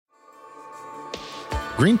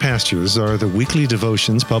Green Pastures are the weekly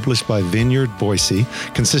devotions published by Vineyard Boise,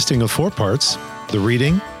 consisting of 4 parts: the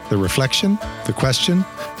reading, the reflection, the question,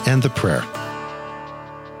 and the prayer.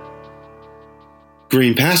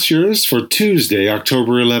 Green Pastures for Tuesday,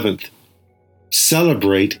 October 11th.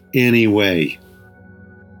 Celebrate anyway.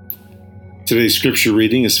 Today's scripture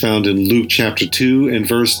reading is found in Luke chapter 2 and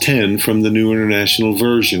verse 10 from the New International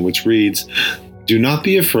Version, which reads, "Do not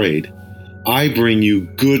be afraid. I bring you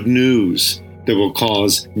good news that will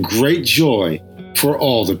cause great joy for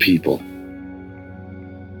all the people."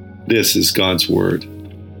 This is God's Word.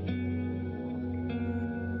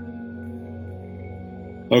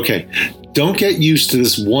 Okay, don't get used to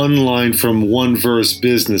this one line from one verse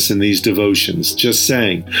business in these devotions. Just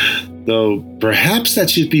saying. Though perhaps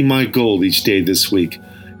that should be my goal each day this week.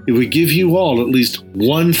 It would give you all at least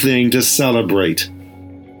one thing to celebrate.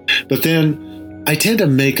 But then I tend to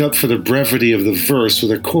make up for the brevity of the verse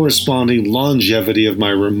with a corresponding longevity of my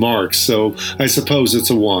remarks, so I suppose it's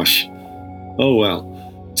a wash. Oh well,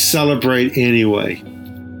 celebrate anyway.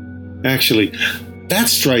 Actually, that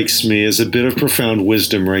strikes me as a bit of profound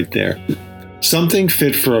wisdom right there. Something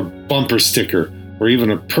fit for a bumper sticker or even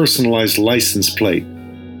a personalized license plate.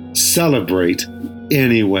 Celebrate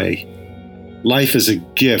anyway. Life is a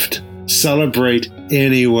gift. Celebrate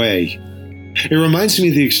anyway. It reminds me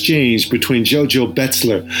of the exchange between Jojo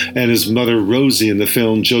Betzler and his mother Rosie in the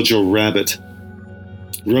film Jojo Rabbit.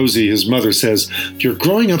 Rosie, his mother, says, "You're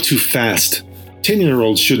growing up too fast.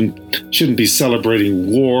 10-year-olds shouldn't be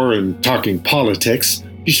celebrating war and talking politics.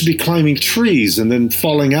 You should be climbing trees and then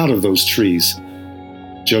falling out of those trees."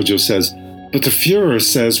 Jojo says, "But the Fuhrer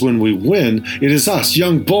says when we win, it is us,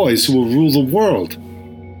 young boys, who will rule the world."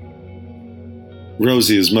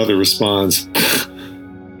 Rosie, his mother, responds,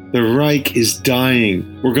 "The Reich is dying.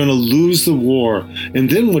 We're going to lose the war. And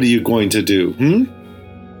then what are you going to do,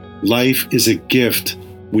 Life is a gift.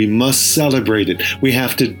 We must celebrate it. We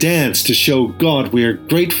have to dance to show God we are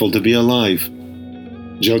grateful to be alive."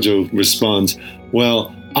 Jojo responds,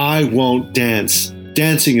 "Well, I won't dance.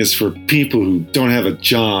 Dancing is for people who don't have a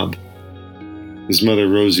job." His mother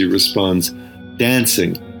Rosie responds,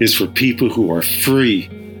 "Dancing is for people who are free.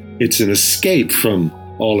 It's an escape from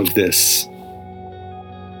all of this."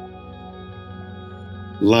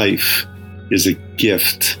 Life is a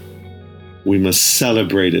gift. We must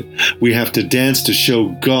celebrate it. We have to dance to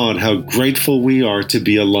show God how grateful we are to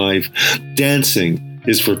be alive. Dancing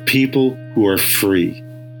is for people who are free.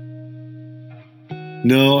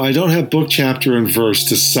 No, I don't have book, chapter, and verse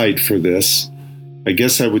to cite for this. I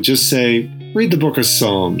guess I would just say, read the book of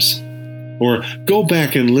Psalms. Or go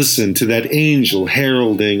back and listen to that angel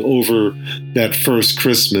heralding over that first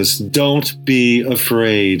Christmas. Don't be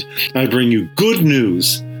afraid. I bring you good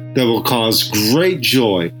news that will cause great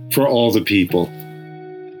joy for all the people.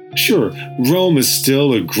 Sure, Rome is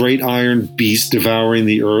still a great iron beast devouring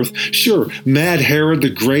the earth. Sure, Mad Herod the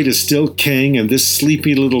Great is still king, and this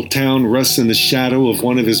sleepy little town rests in the shadow of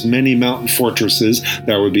one of his many mountain fortresses.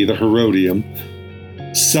 That would be the Herodium.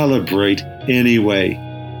 Celebrate anyway.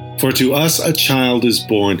 For to us a child is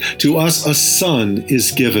born, to us a son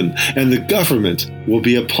is given, and the government will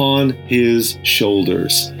be upon his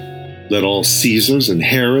shoulders. Let all Caesars and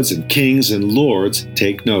Herods and kings and lords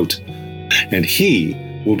take note. And he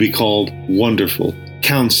will be called Wonderful,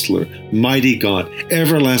 Counselor, Mighty God,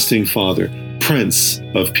 Everlasting Father, Prince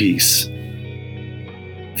of Peace.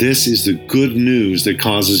 This is the good news that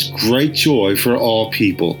causes great joy for all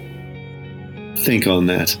people. Think on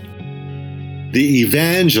that. The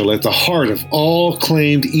evangel at the heart of all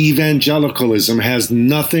claimed evangelicalism has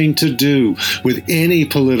nothing to do with any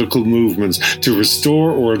political movements to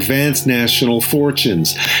restore or advance national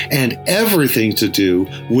fortunes, and everything to do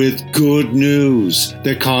with good news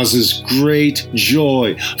that causes great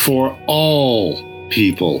joy for all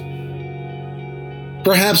people.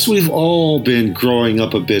 Perhaps we've all been growing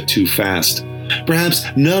up a bit too fast. Perhaps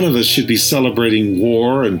none of us should be celebrating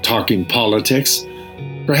war and talking politics.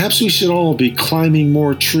 Perhaps we should all be climbing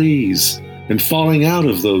more trees and falling out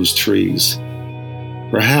of those trees.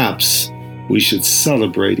 Perhaps we should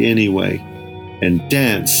celebrate anyway and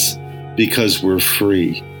dance because we're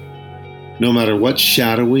free, no matter what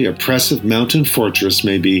shadowy, oppressive mountain fortress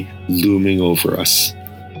may be looming over us.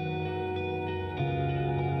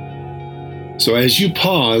 So as you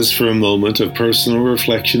pause for a moment of personal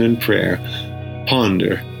reflection and prayer,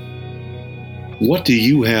 ponder, what do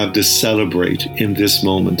you have to celebrate in this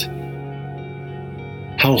moment?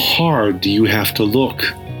 How hard do you have to look?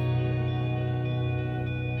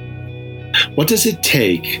 What does it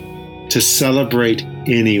take to celebrate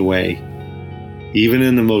anyway, even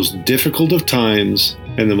in the most difficult of times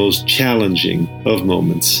and the most challenging of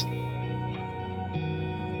moments?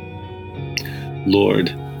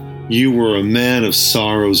 Lord, you were a man of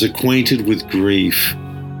sorrows, acquainted with grief.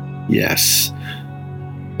 Yes,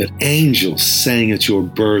 but angels sang at your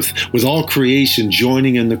birth, with all creation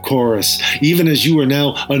joining in the chorus, even as you are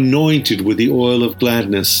now anointed with the oil of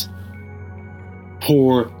gladness.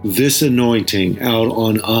 Pour this anointing out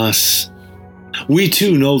on us. We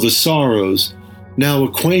too know the sorrows. Now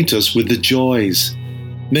acquaint us with the joys.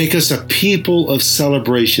 Make us a people of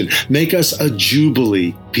celebration. Make us a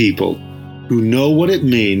jubilee people who know what it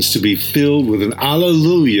means to be filled with an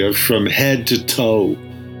alleluia from head to toe,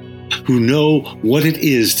 who know what it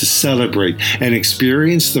is to celebrate and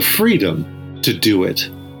experience the freedom to do it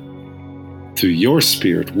through your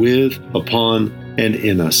Spirit with, upon, and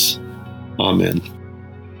in us. Amen.